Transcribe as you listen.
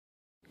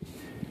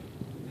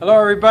Hello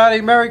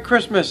everybody, Merry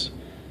Christmas.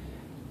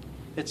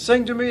 It's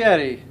Sing to Me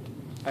Eddie.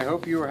 I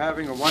hope you are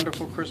having a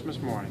wonderful Christmas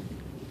morning.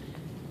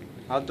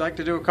 I'd like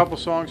to do a couple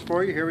songs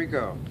for you. Here we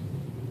go.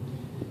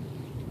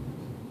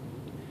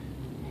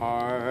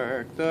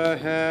 Hark the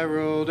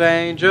herald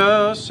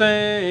angels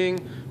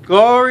sing,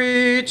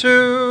 glory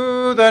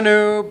to the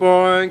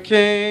newborn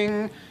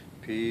King.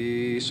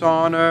 Peace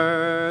on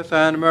earth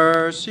and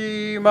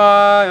mercy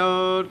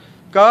mild,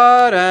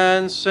 God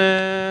and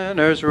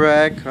sinners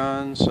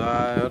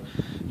reconciled.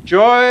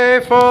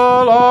 Joyful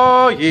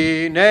all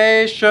ye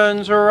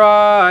nations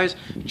rise,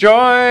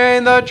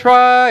 join the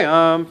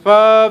triumph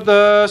of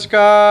the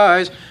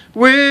skies.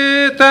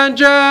 With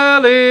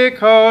angelic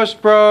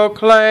host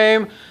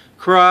proclaim,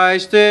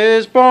 Christ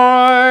is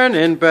born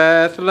in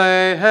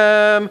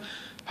Bethlehem.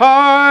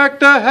 Hark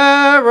the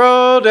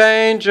herald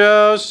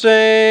angels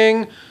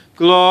sing,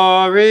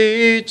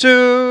 glory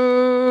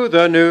to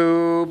the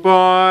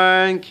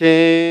newborn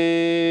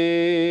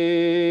King.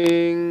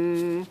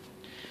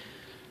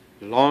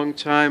 Long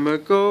time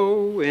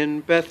ago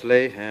in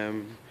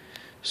Bethlehem,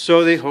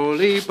 so the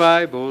Holy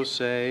Bible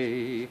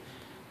say,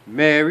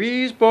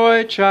 Mary's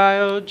boy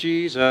child,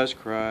 Jesus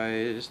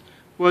Christ,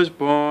 was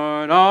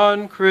born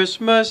on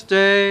Christmas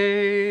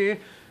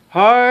Day.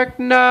 Hark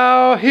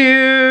now,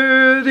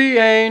 hear the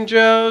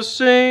angels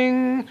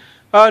sing,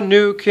 a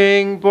new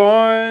King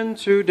born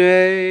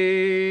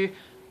today,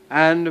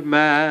 and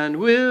man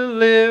will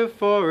live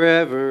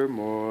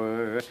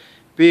forevermore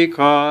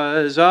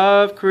because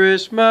of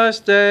Christmas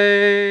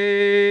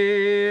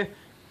Day.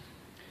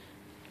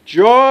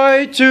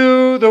 Joy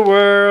to the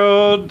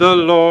world, the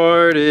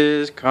Lord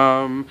is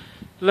come.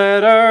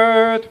 Let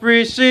earth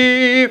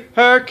receive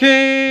her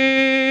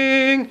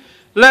King.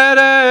 Let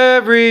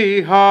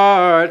every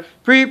heart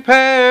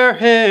prepare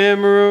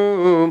him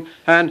room,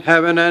 and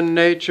heaven and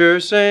nature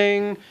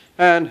sing,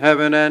 and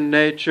heaven and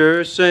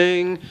nature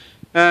sing,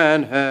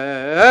 and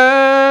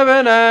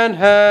heaven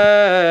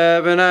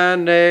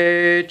and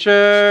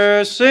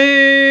nature sing.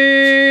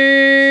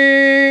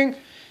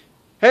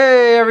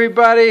 Hey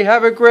everybody,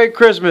 have a great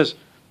Christmas.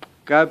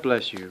 God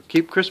bless you.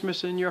 Keep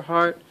Christmas in your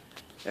heart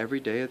every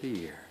day of the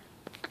year.